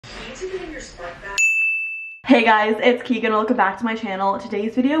Hey guys, it's Keegan. Welcome back to my channel.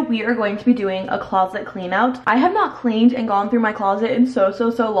 Today's video, we are going to be doing a closet clean out. I have not cleaned and gone through my closet in so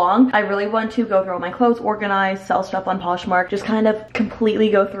long. I really want to go through all my clothes, organize, sell stuff on Poshmark, just kind of completely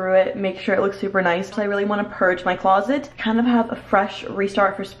go through it, make sure it looks super nice. So I really want to purge my closet, kind of have a fresh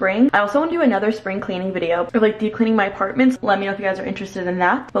restart for spring. I also want to do another spring cleaning video, or like deep cleaning my apartments. Let me know if you guys are interested in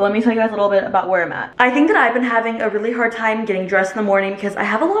that. But let me tell you guys a little bit about where I'm at. I think that I've been having a really hard time getting dressed in the morning because I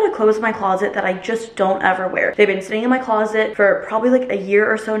have a lot of clothes in my closet that I just don't ever wear. They've been sitting in my closet for probably like a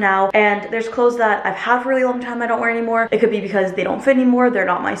year or so now, and there's clothes that I've had for a really long time I don't wear anymore. It could be because they don't fit anymore, they're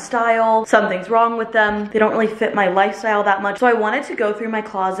not my style, something's wrong with them, they don't really fit my lifestyle that much. So I wanted to go through my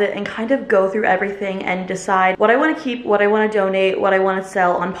closet and kind of go through everything and decide what I want to keep, what I want to donate, what I want to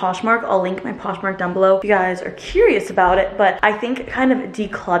sell on Poshmark. I'll link my Poshmark down below if you guys are curious about it, but I think kind of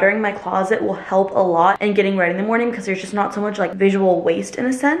decluttering my closet will help a lot in getting ready in the morning because there's just not so much like visual waste in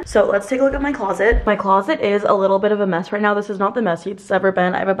a sense. So let's take a look at my closet. My closet is a little bit of a mess right now. This is not the messiest it's ever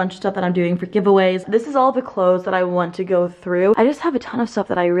been. I have a bunch of stuff that I'm doing for giveaways. This is all the clothes that I want to go through. I just have a ton of stuff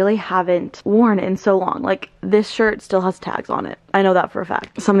that I really haven't worn in so long. Like this shirt still has tags on it. I know that for a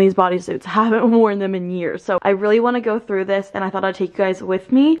fact. Some of these bodysuits, haven't worn them in years. So I really want to go through this and I thought I'd take you guys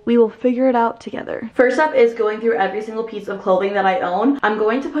with me. We will figure it out together. First up is going through every single piece of clothing that I own. I'm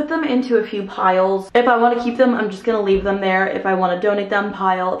going to put them into a few piles. If I want to keep them, I'm just going to leave them there. If I want to donate them,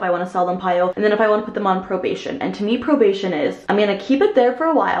 pile. If I want to sell them, pile. And then if I want to put them on probation. And to me, probation is, I'm going to keep it there for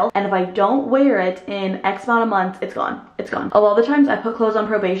a while. And if I don't wear it in X amount of months, it's gone. It's gone. A lot of the times I put clothes on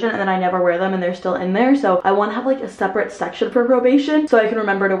probation and then I never wear them and they're still in there. So I want to have like a separate section for probation so I can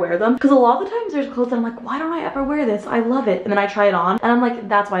remember to wear them. Because a lot of the times there's clothes that I'm like, why don't I ever wear this? I love it. And then I try it on and I'm like,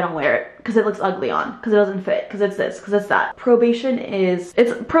 that's why I don't wear it. Because it looks ugly on. Because it doesn't fit. Because it's this. Because it's that. Probation is,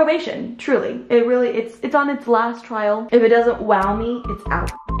 it's probation. Truly. It really, it's on its last trial. If it doesn't wow me, it's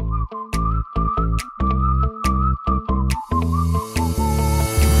out.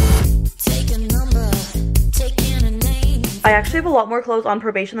 I actually have a lot more clothes on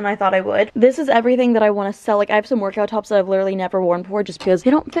probation than I thought I would. This is everything that I want to sell. Like I have some workout tops that I've literally never worn before just because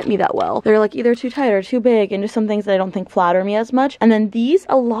they don't fit me that well. They're like either too tight or too big and just some things that I don't think flatter me as much. And then these,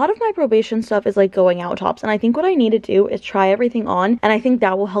 a lot of my probation stuff is like going out tops. And I think what I need to do is try everything on. And I think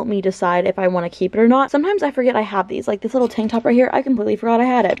that will help me decide if I want to keep it or not. Sometimes I forget I have these. Like this little tank top right here, I completely forgot I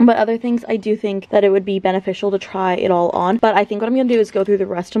had it. But other things, I do think that it would be beneficial to try it all on. But I think what I'm going to do is go through the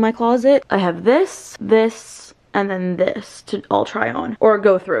rest of my closet. I have this, and then this to all try on, or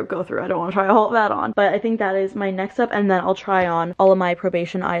go through. I don't want to try all of that on, but I think that is my next step, and then I'll try on all of my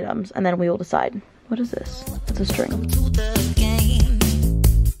probation items and then we will decide. What is this? It's a string.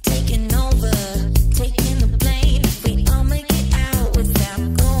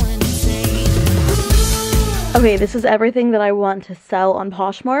 Okay, this is everything that I want to sell on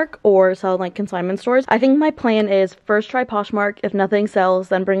Poshmark or sell in like consignment stores. I think my plan is first try Poshmark. If nothing sells,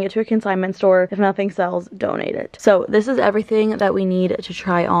 then bring it to a consignment store. If nothing sells, donate it. So this is everything that we need to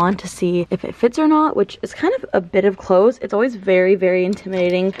try on to see if it fits or not, which is kind of a bit of clothes. It's always very, very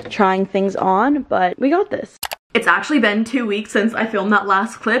intimidating trying things on, but we got this. It's actually been 2 weeks since I filmed that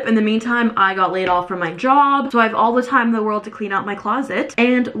last clip. In the meantime, I got laid off from my job, so I have all the time in the world to clean out my closet.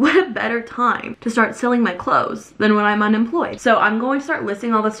 And what a better time to start selling my clothes than when I'm unemployed. So I'm going to start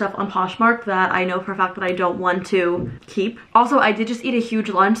listing all the stuff on Poshmark that I know for a fact that I don't want to keep. Also, I did just eat a huge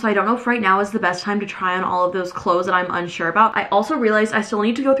lunch, so I don't know if right now is the best time to try on all of those clothes that I'm unsure about. I also realized I still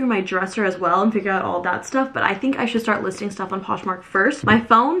need to go through my dresser as well and figure out all that stuff, but I think I should start listing stuff on Poshmark first. My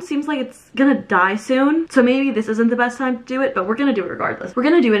phone seems like it's gonna die soon, so maybe this isn't the best time to do it, but we're gonna do it regardless. We're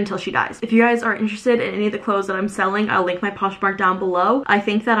gonna do it until she dies. If you guys are interested in any of the clothes that I'm selling, I'll link my Poshmark down below. I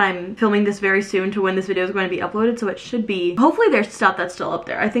think that I'm filming this very soon to when this video is going to be uploaded, so it should be, hopefully there's stuff that's still up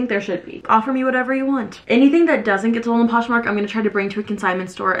there. I think there should be. Offer me whatever you want. Anything that doesn't get sold on Poshmark, I'm gonna try to bring to a consignment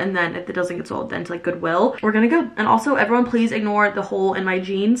store, and then if it doesn't get sold, then to like Goodwill, we're gonna go. And also, everyone please ignore the hole in my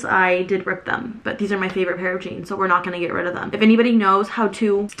jeans. I did rip them, but these are my favorite pair of jeans, so we're not gonna get rid of them. If anybody knows how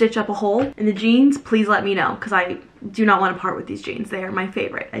to stitch up a hole in the jeans, please let me know, because I do not want to part with these jeans. They are my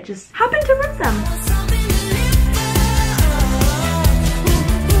favorite. I just happened to rip them.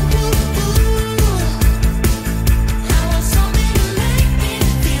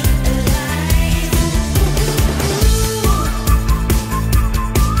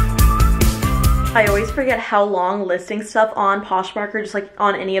 I always forget how long listing stuff on Poshmark or just like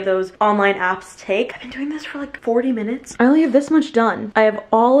on any of those online apps take. I've been doing this for like 40 minutes. I only have this much done. I have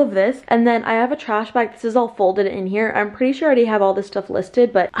all of this, and then I have a trash bag. This is all folded in here. I'm pretty sure I already have all this stuff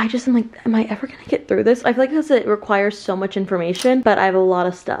listed, but I just am like, am I ever gonna get through this? I feel like because it requires so much information, but I have a lot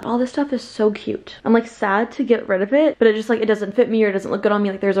of stuff. All this stuff is so cute. I'm like sad to get rid of it, but it just like, it doesn't fit me or it doesn't look good on me.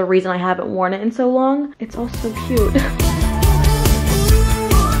 Like there's a reason I haven't worn it in so long. It's all so cute.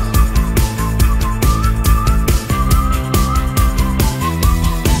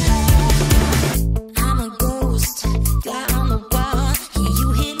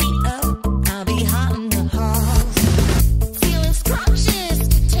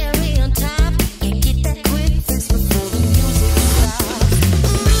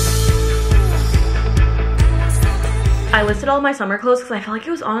 I listed all my summer clothes because I felt like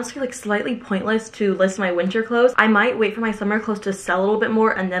it was honestly like slightly pointless to list my winter clothes. I might wait for my summer clothes to sell a little bit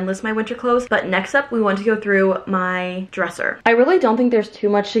more and then list my winter clothes. But next up, we want to go through my dresser. I really don't think there's too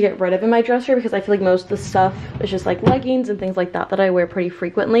much to get rid of in my dresser because I feel like most of the stuff is just like leggings and things like that that I wear pretty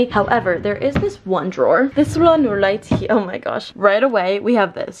frequently. However, there is this one drawer. This one right here. Oh my gosh. Right away, we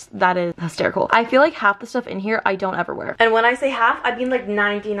have this. That is hysterical. I feel like half the stuff in here I don't ever wear. And when I say half, I mean like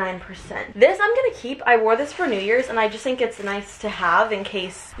 99%. This I'm gonna keep. I wore this for New Year's and I just think it's nice to have in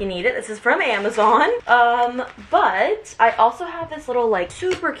case you need it. This is from Amazon. But I also have this little like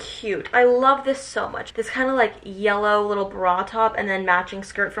super cute, I love this so much, this kind of like yellow little bra top and then matching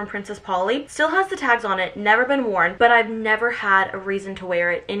skirt from Princess Polly. Still has the tags on it, never been worn, but I've never had a reason to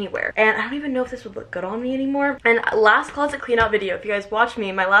wear it anywhere. And I don't even know if this would look good on me anymore. And last closet clean out video, if you guys watched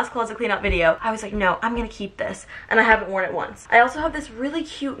me, my last closet clean out video, I was like, no, I'm gonna keep this. And I haven't worn it once. I also have this really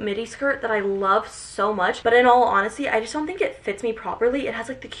cute midi skirt that I love so much, but in all honesty, I just don't think it fits me properly. It has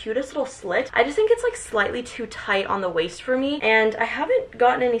like the cutest little slit. I just think it's like slightly too tight on the waist for me, and I haven't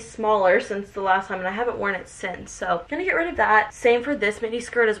gotten any smaller since the last time and I haven't worn it since, so I'm gonna get rid of that. Same for this midi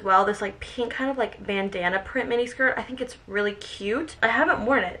skirt as well, this like pink kind of like bandana print mini skirt. I think it's really cute. I haven't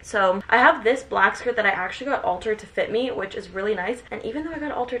worn it. So I have this black skirt that I actually got altered to fit me, which is really nice, and even though I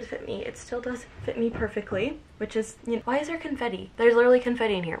got altered to fit me, it still does fit me perfectly, which is, you know, why is there confetti? There's literally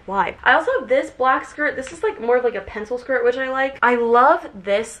confetti in here. Why? I also have this black skirt. This is like more of like a pencil skirt, which I like. I love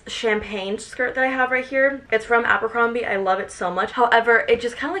this champagne skirt that I have right here. It's from Abercrombie. I love it so much. However, it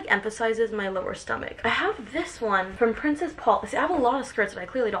just kind of like emphasizes my lower stomach. I have this one from Princess Polly. See, I have a lot of skirts, but I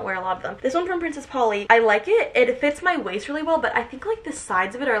clearly don't wear a lot of them. This one from Princess Polly, I like it. It fits my waist really well, but I think like the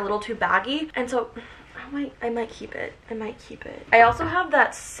sides of it are a little too baggy, and so I might keep it. I might keep it. I also have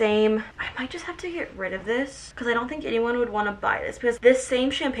that same, I might just have to get rid of this because I don't think anyone would want to buy this, because this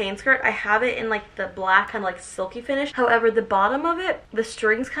same champagne skirt, I have it in like the black kind of like silky finish. However, the bottom of it, the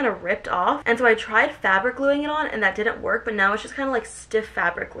strings kind of ripped off, and so I tried fabric gluing it on and that didn't work, but now it's just kind of like stiff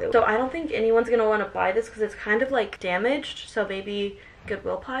fabric glue. So I don't think anyone's gonna want to buy this because it's kind of like damaged, so maybe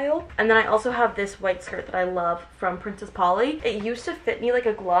Goodwill pile. And then I also have this white skirt that I love from Princess Polly. It used to fit me like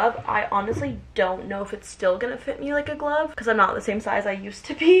a glove. I honestly don't know if it's still gonna fit me like a glove because I'm not the same size I used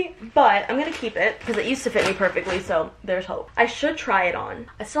to be, but I'm gonna keep it because it used to fit me perfectly, so there's hope. I should try it on.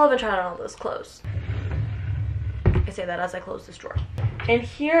 I still haven't tried on all those clothes. I say that as I close this drawer. And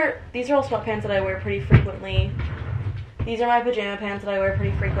here, these are all sweatpants that I wear pretty frequently. These are my pajama pants that I wear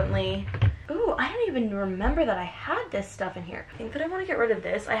pretty frequently. Ooh, I didn't even remember that I had this stuff in here. I think that I want to get rid of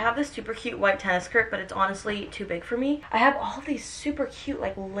this. I have this super cute white tennis skirt, but it's honestly too big for me. I have all these super cute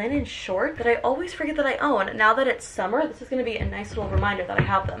like linen shorts that I always forget that I own. Now that it's summer, this is going to be a nice little reminder that I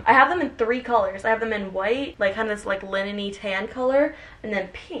have them. I have them in 3 colors. I have them in white, like kind of this like linen-y tan color, and then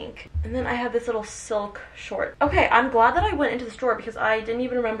pink. And then I have this little silk short. Okay, I'm glad that I went into the store because I didn't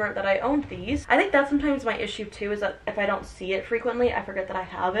even remember that I owned these. I think that's sometimes my issue too, is that if I don't see it frequently, I forget that I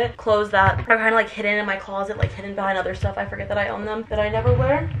have it. Clothes that are kind of like hidden in my closet, like hidden behind other stuff, I forget that I own them, that I never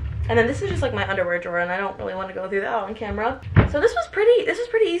wear. And then this is just like my underwear drawer, and I don't really want to go through that on camera. So this was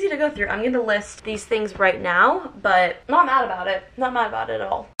pretty easy to go through. I'm going to list these things right now, but not mad about it. Not mad about it at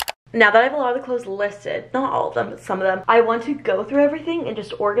all. Now that I have a lot of the clothes listed, not all of them, but some of them, I want to go through everything and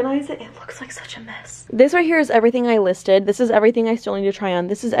just organize it. It looks like such a mess. This right here is everything I listed. This is everything I still need to try on.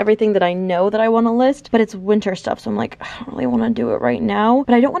 This is everything that I know that I want to list, but it's winter stuff, so I'm like, I don't really want to do it right now,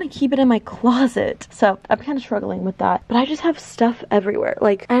 but I don't want to keep it in my closet. So I'm kind of struggling with that, but I just have stuff everywhere.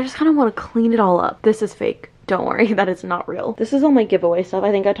 Like, I just kind of want to clean it all up. This is fake. Don't worry, that is not real. This is all my giveaway stuff.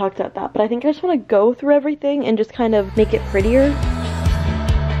 I think I talked about that, but I think I just want to go through everything and just kind of make it prettier.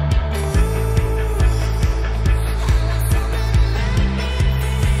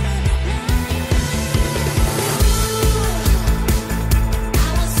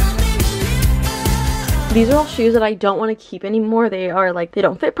 These are all shoes that I don't want to keep anymore. They are like, they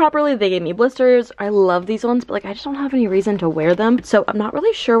don't fit properly. They gave me blisters. I love these ones, but like I just don't have any reason to wear them. So I'm not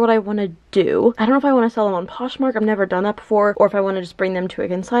really sure what I want to do. I don't know if I want to sell them on Poshmark. I've never done that before. Or if I want to just bring them to a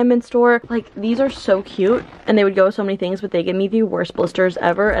consignment store. Like these are so cute and they would go with so many things, but they give me the worst blisters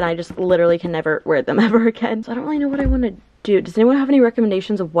ever. And I just literally can never wear them ever again. So I don't really know what I want to do. Does anyone have any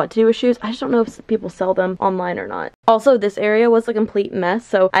recommendations of what to do with shoes? I just don't know if people sell them online or not. Also, this area was a complete mess,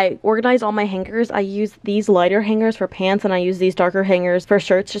 so I organized all my hangers. I use these lighter hangers for pants and I use these darker hangers for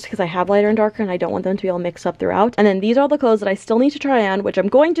shirts just because I have lighter and darker and I don't want them to be all mixed up throughout. And then these are all the clothes that I still need to try on, which I'm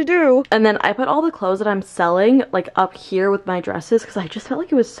going to do. And then I put all the clothes that I'm selling like up here with my dresses because I just felt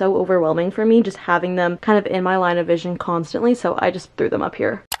like it was so overwhelming for me just having them kind of in my line of vision constantly, so I just threw them up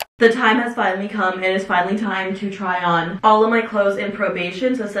here. The time has finally come. It is finally time to try on all of my clothes in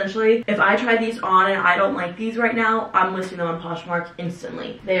probation. So essentially, if I try these on and I don't like these right now, I'm listing them on Poshmark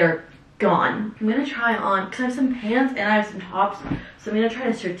instantly. They are gone. I'm gonna try on, because I have some pants and I have some tops, so I'm gonna try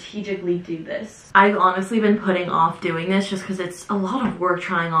to strategically do this. I've honestly been putting off doing this just because it's a lot of work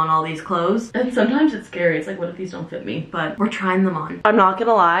trying on all these clothes. And sometimes it's scary. It's like, what if these don't fit me? But we're trying them on. I'm not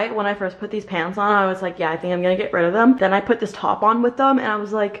gonna lie, when I first put these pants on, I was like, yeah, I think I'm gonna get rid of them. Then I put this top on with them and I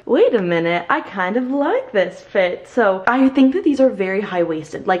was like, wait a minute, I kind of like this fit. So I think that these are very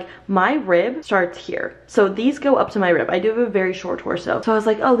high-waisted. Like my rib starts here. So these go up to my rib. I do have a very short torso. So I was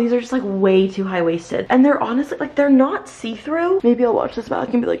like, oh, these are just like way too high-waisted. And they're honestly, like they're not see-through. Maybe I'll watch this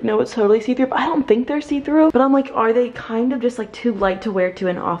back and be like, no, it's totally see-through, but I don't think they're see-through. But I'm like, are they kind of just like too light to wear to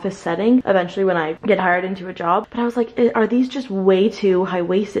an office setting eventually when I get hired into a job? But I was like, are these just way too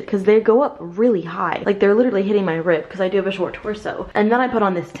high-waisted? Because they go up really high. Like they're literally hitting my rib because I do have a short torso. And then I put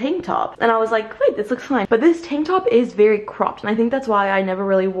on this tank top and I was like, wait, this looks fine. But this tank top is very cropped. And I think that's why I never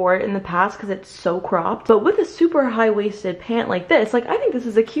really wore it in the past, because it's so cropped. But with a super high-waisted pant like this, like I think this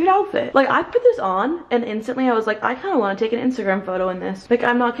is a cute outfit. Like I put this on and instantly I was like, I kind of want to take an Instagram photo in this. Like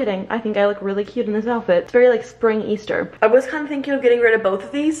I'm not kidding. I think I look really cute in this outfit. It's very like spring Easter. I was kind of thinking of getting rid of both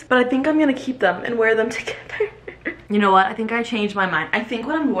of these, but I think I'm gonna keep them and wear them together. You know what? I think I changed my mind. I think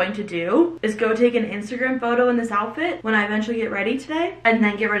what I'm going to do is go take an Instagram photo in this outfit when I eventually get ready today, and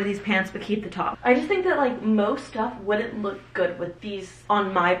then get rid of these pants but keep the top. I just think that like most stuff wouldn't look good with these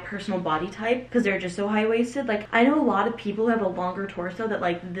on my personal body type because they're just so high-waisted. Like I know a lot of people who have a longer torso that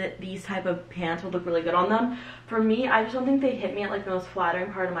like these type of pants would look really good on them. For me, I just don't think they hit me at like the most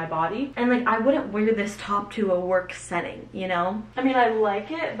flattering part of my body. And like I wouldn't wear this top to a work setting, you know? I mean, I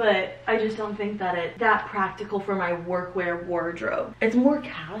like it, but I just don't think that it's that practical for my workwear wardrobe. It's more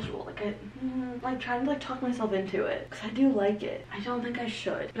casual. Like like trying to like talk myself into it because I do like it. I don't think I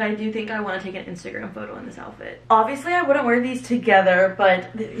should, but I do think I want to take an Instagram photo in this outfit. Obviously, I wouldn't wear these together,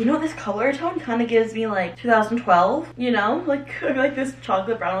 but you know, this color tone kind of gives me like 2012, you know? Like I feel like this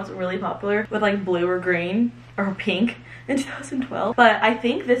chocolate brown was really popular with like blue or green or pink in 2012. But I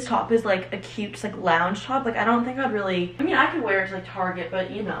think this top is like a cute just like lounge top. Like I don't think I'd really, I mean I could wear it to like Target, but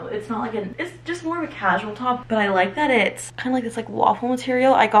you know, it's not like it's just more of a casual top. But I like that it's kind of like this like waffle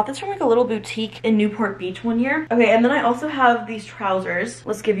material. I got this from like a little boutique in Newport Beach one year. Okay, and then I also have these trousers.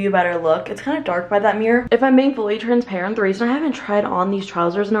 Let's give you a better look. It's kind of dark by that mirror. If I'm being fully transparent, the reason I haven't tried on these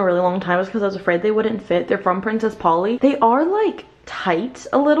trousers in a really long time is because I was afraid they wouldn't fit. They're from Princess Polly. They are like tight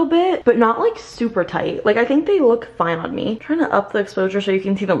a little bit, but not like super tight. Like I think they look fine on me. I'm trying to up the exposure so you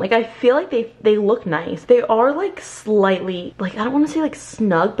can see them. Like I feel like they look nice. They are like slightly, like I don't want to say like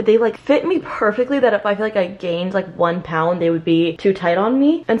snug, but they like fit me perfectly that if I feel like I gained like 1 pound, they would be too tight on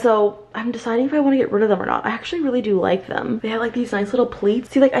me. And so I'm deciding if I want to get rid of them or not. I actually really do like them. They have like these nice little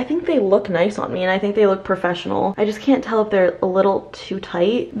pleats. See, like I think they look nice on me and I think they look professional. I just can't tell if they're a little too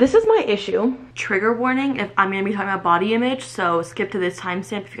tight. This is my issue. Trigger warning if I'm gonna be talking about body image, so skip to this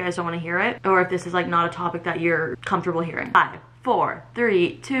timestamp if you guys don't want to hear it, or if this is like not a topic that you're comfortable hearing. 5, 4,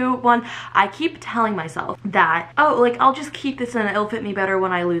 3, 2, 1. I keep telling myself that, oh, like I'll just keep this and it'll fit me better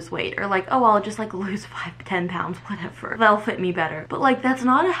when I lose weight, or like, oh, I'll just like lose 5 to 10 pounds, whatever, that'll fit me better. But like that's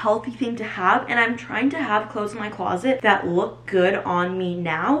not a healthy thing to have, and I'm trying to have clothes in my closet that look good on me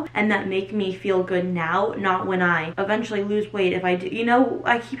now and that make me feel good now, not when I eventually lose weight. If I do, you know,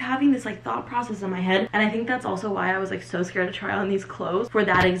 I keep having this like thought process in my head, and I think that's also why I was like so scared to try on these clothes, for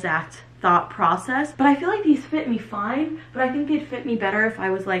that exact thought process. But I feel like these fit me fine, but I think they'd fit me better if I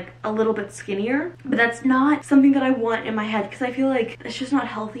was like a little bit skinnier. But that's not something that I want in my head because I feel like it's just not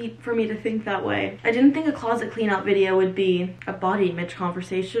healthy for me to think that way. I didn't think a closet clean out video would be a body image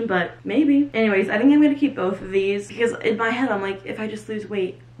conversation, but maybe. Anyways, I think I'm gonna keep both of these because in my head I'm like, if I just lose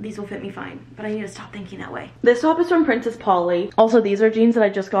weight, these will fit me fine, but I need to stop thinking that way. This top is from Princess Polly. Also, these are jeans that I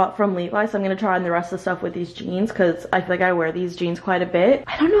just got from Levi's, so I'm gonna try on the rest of the stuff with these jeans because I feel like I wear these jeans quite a bit.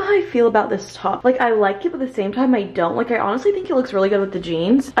 I don't know how I feel about this top. Like, I like it, but at the same time I don't. Like, I honestly think it looks really good with the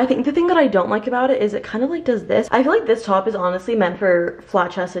jeans. I think the thing that I don't like about it is it kind of like does this. I feel like this top is honestly meant for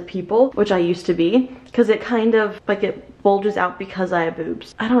flat-chested people, which I used to be, because it kind of like it bulges out because I have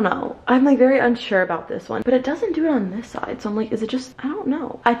boobs. I don't know. I'm like very unsure about this one, but it doesn't do it on this side. So I'm like, is it just, I don't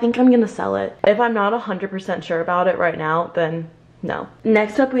know. I think I'm gonna sell it. If I'm not 100% sure about it right now, then no.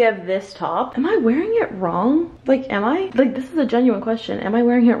 Next up, we have this top. Am I wearing it wrong? Like, am I? Like, this is a genuine question. Am I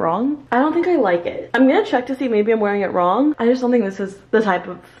wearing it wrong? I don't think I like it. I'm gonna check to see maybe I'm wearing it wrong. I just don't think this is the type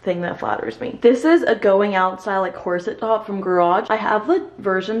of thing that flatters me. This is a going out style like corset top from Garage. I have the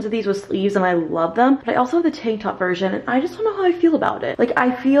versions of these with sleeves and I love them, but I also have the tank top version and I just don't know how I feel about it. Like,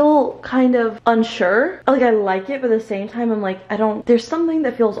 I feel kind of unsure. Like, I like it, but at the same time, I'm like, there's something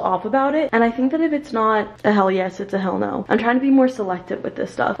that feels off about it. And I think that if it's not a hell yes, it's a hell no. I'm trying to be more selective with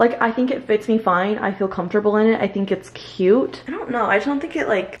this stuff. Like, I think it fits me fine. I feel comfortable in it. I think it's cute. I don't know. I just don't think it,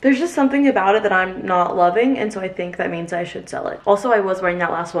 like, there's just something about it that I'm not loving, and so I think that means I should sell it. Also, I was wearing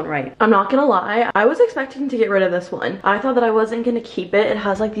that last one right. I'm not gonna lie. I was expecting to get rid of this one. I thought that I wasn't gonna keep it. It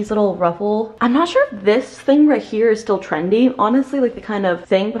has like these little ruffle. I'm not sure if this thing right here is still trendy, honestly, like the kind of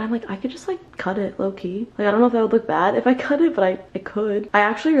thing, but I'm like, I could just like cut it low-key. Like, I don't know if that would look bad if I cut it, but I could. I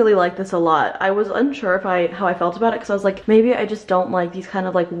actually really like this a lot. I was unsure if how I felt about it because I was like, maybe I just don't like these kind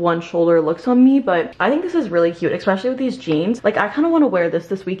of like one shoulder looks on me, but I think this is really cute, especially with these jeans. Like, I kind of want to wear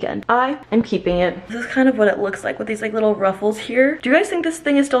this weekend. I am keeping it. This is kind of what it looks like with these like little ruffles here. Do you guys think this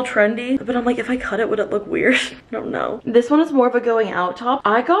thing is still trendy? But I'm like, if I cut it, would it look weird? I don't know. This one is more of a going out top.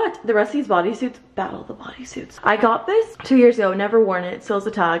 I got the rest of these bodysuits, battle the bodysuits. I got this 2 years ago, never worn it, still as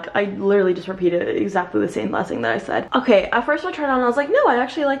a tag. I literally just repeated exactly the same last thing that I said. Okay, at first I tried it on and I was like, no, I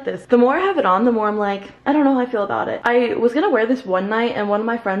actually like this. The more I have it on, the more I'm like, I don't know how I feel about it. I was gonna wear this one night and one of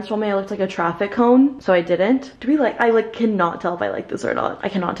my friends told me I looked like a traffic cone, so I didn't. I like cannot tell if I like this or not. I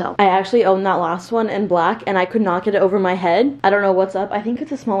cannot tell. I actually own that last one in black and I could not get it over my head. I don't know what's up. I think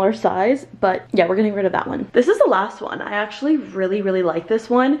it's a smaller size, but yeah, we're getting rid of that one. This is the last one. I actually really like this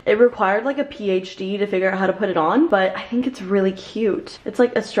one. It required like a PhD to figure out how to put it on, but I think it's really cute. It's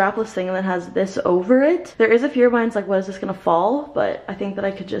like a strapless thing that has this over it. There is a fear of mine, it's like, what, is this gonna fall? But I think that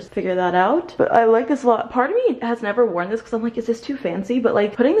I could just figure that out. But I like this a lot. Part of me has never worn this because I'm like, is this too fancy? But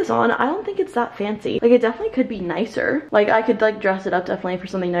like putting this on, I don't think it's that fancy. Like, it definitely could be nicer. Like, I could like dress it up definitely for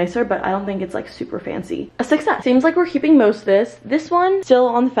something nicer, but I don't think it's like super fancy. A success. Seems like we're keeping most of this. This one, still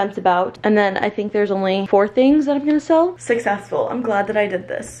on the fence about. And then I think there's only 4 things that I'm gonna sell. Successful. I'm glad that I did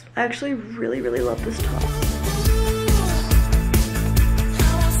this. I actually really love this top.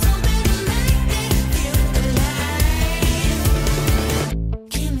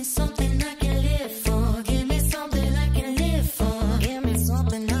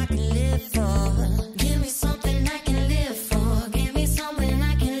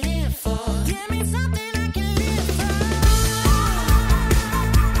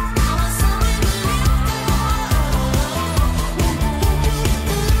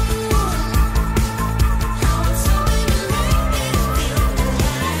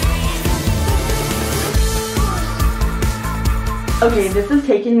 Okay, this has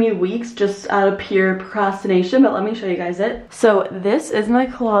taken me weeks just out of pure procrastination, but let me show you guys it. So this is my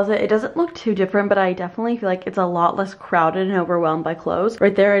closet. It doesn't look too different, but I definitely feel like it's a lot less crowded and overwhelmed by clothes.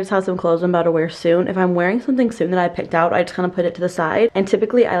 Right there, I just have some clothes I'm about to wear soon. If I'm wearing something soon that I picked out, I just kind of put it to the side. And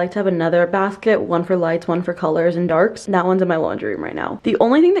typically I like to have another basket, one for lights, one for colors and darks. That one's in my laundry room right now. The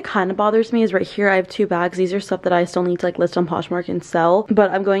only thing that kind of bothers me is right here, I have 2 bags. These are stuff that I still need to like list on Poshmark and sell, but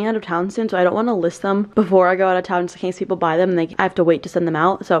I'm going out of town soon, so I don't want to list them before I go out of town just in case people buy them and I have to wait to send them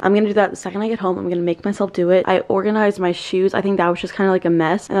out. So I'm gonna do that the second I get home. I'm gonna make myself do it. I organized my shoes. I think that was just kind of like a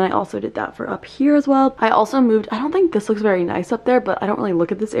mess. And then I also did that for up here as well. I also moved, I don't think this looks very nice up there, but I don't really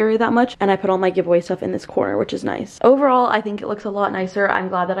look at this area that much. And I put all my giveaway stuff in this corner, which is nice. Overall, I think it looks a lot nicer. I'm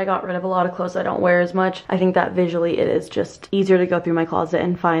glad that I got rid of a lot of clothes I don't wear as much. I think that visually it is just easier to go through my closet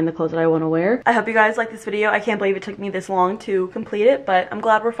and find the clothes that I want to wear. I hope you guys like this video. I can't believe it took me this long to complete it, but I'm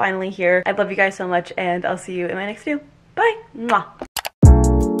glad we're finally here. I love you guys so much and I'll see you in my next video. Bye! Mwah.